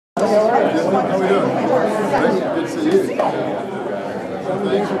How we doing? Good to see you.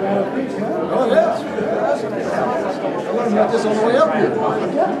 Thanks. Oh, yeah. I learned about this on the way up here.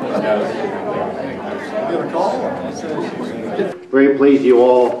 Get a call. Very pleased you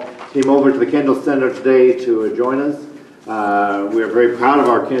all came over to the Kendall Center today to join us. We are very proud of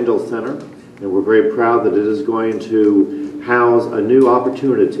our Kendall Center, and we're very proud that it is going to house a new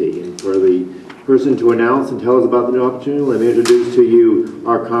opportunity. And for the person to announce and tell us about the new opportunity, let me introduce to you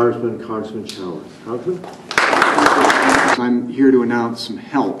our Congressman Schauer. Congressman? I'm here to announce some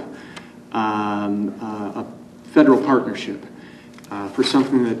help, a federal partnership for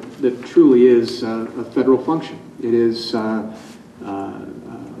something that truly is a federal function. It is a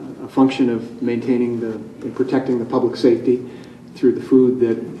function of maintaining and protecting the public safety through the food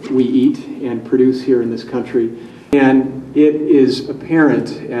that we eat and produce here in this country. And it is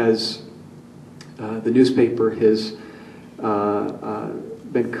apparent as the newspaper has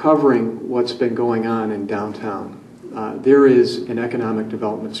been covering what's been going on in downtown. There is an economic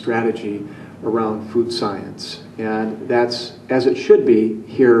development strategy around food science, and that's as it should be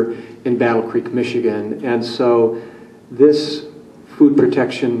here in Battle Creek, Michigan. And so this Food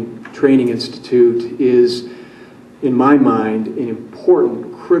Protection Training Institute is, in my mind, an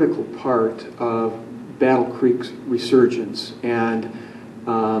important, critical part of Battle Creek's resurgence and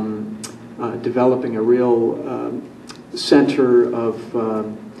developing a real center of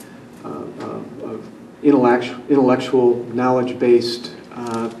intellectual, knowledge-based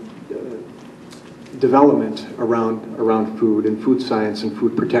development around food and food science and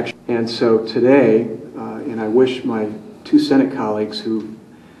food protection. And so today, and I wish my two Senate colleagues who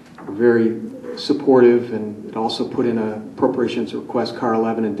are very supportive and also put in a appropriations request, Carl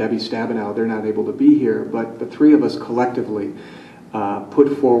Levin and Debbie Stabenow, they're not able to be here, but the three of us collectively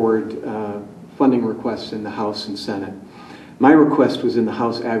put forward funding requests in the House and Senate. My request was in the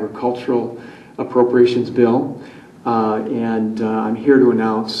House Agricultural Appropriations Bill, and I'm here to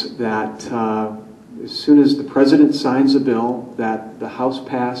announce that as soon as the President signs a bill that the House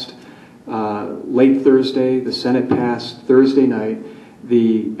passed late Thursday, the Senate passed Thursday night,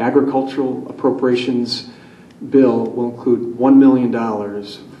 the Agricultural Appropriations Bill will include $1 million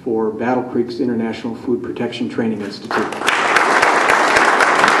for Battle Creek's International Food Protection Training Institute.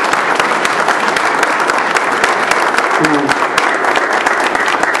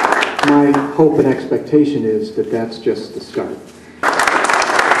 My hope and expectation is that that's just the start.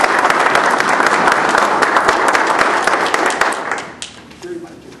 Jerry, why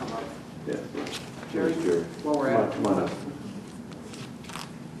don't you come up? Yeah. Jerry, while we're at it. Come on up.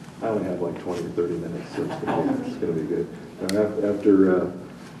 I only have like 20 or 30 minutes, so it's going to be good.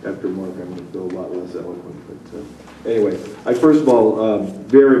 After Mark, I'm going to feel a lot less eloquent. But anyway, I first of all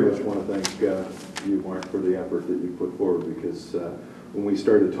very much want to thank you, Mark, for the effort that you put forward, because when we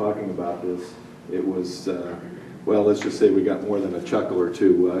started talking about this, it was well, let's just say we got more than a chuckle or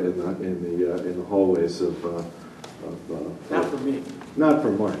two in the hallways of not from me, not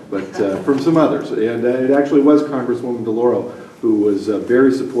from Mark, but from some others, and it actually was Congresswoman DeLauro who was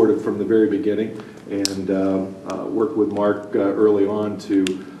very supportive from the very beginning, and worked with Mark early on to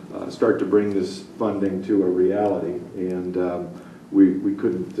start to bring this funding to a reality, and we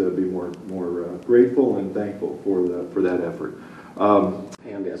couldn't be more grateful and thankful for that effort.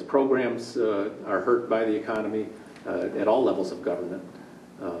 And as programs are hurt by the economy at all levels of government,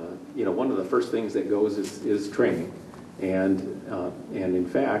 you know, one of the first things that goes is training, and in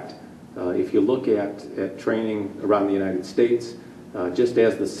fact, if you look at training around the United States, just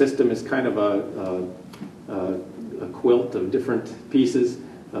as the system is kind of a quilt of different pieces,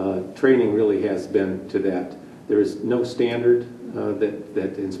 training really has been to that. There is no standard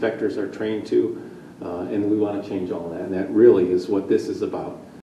that inspectors are trained to, and we want to change all that, and that really is what this is about.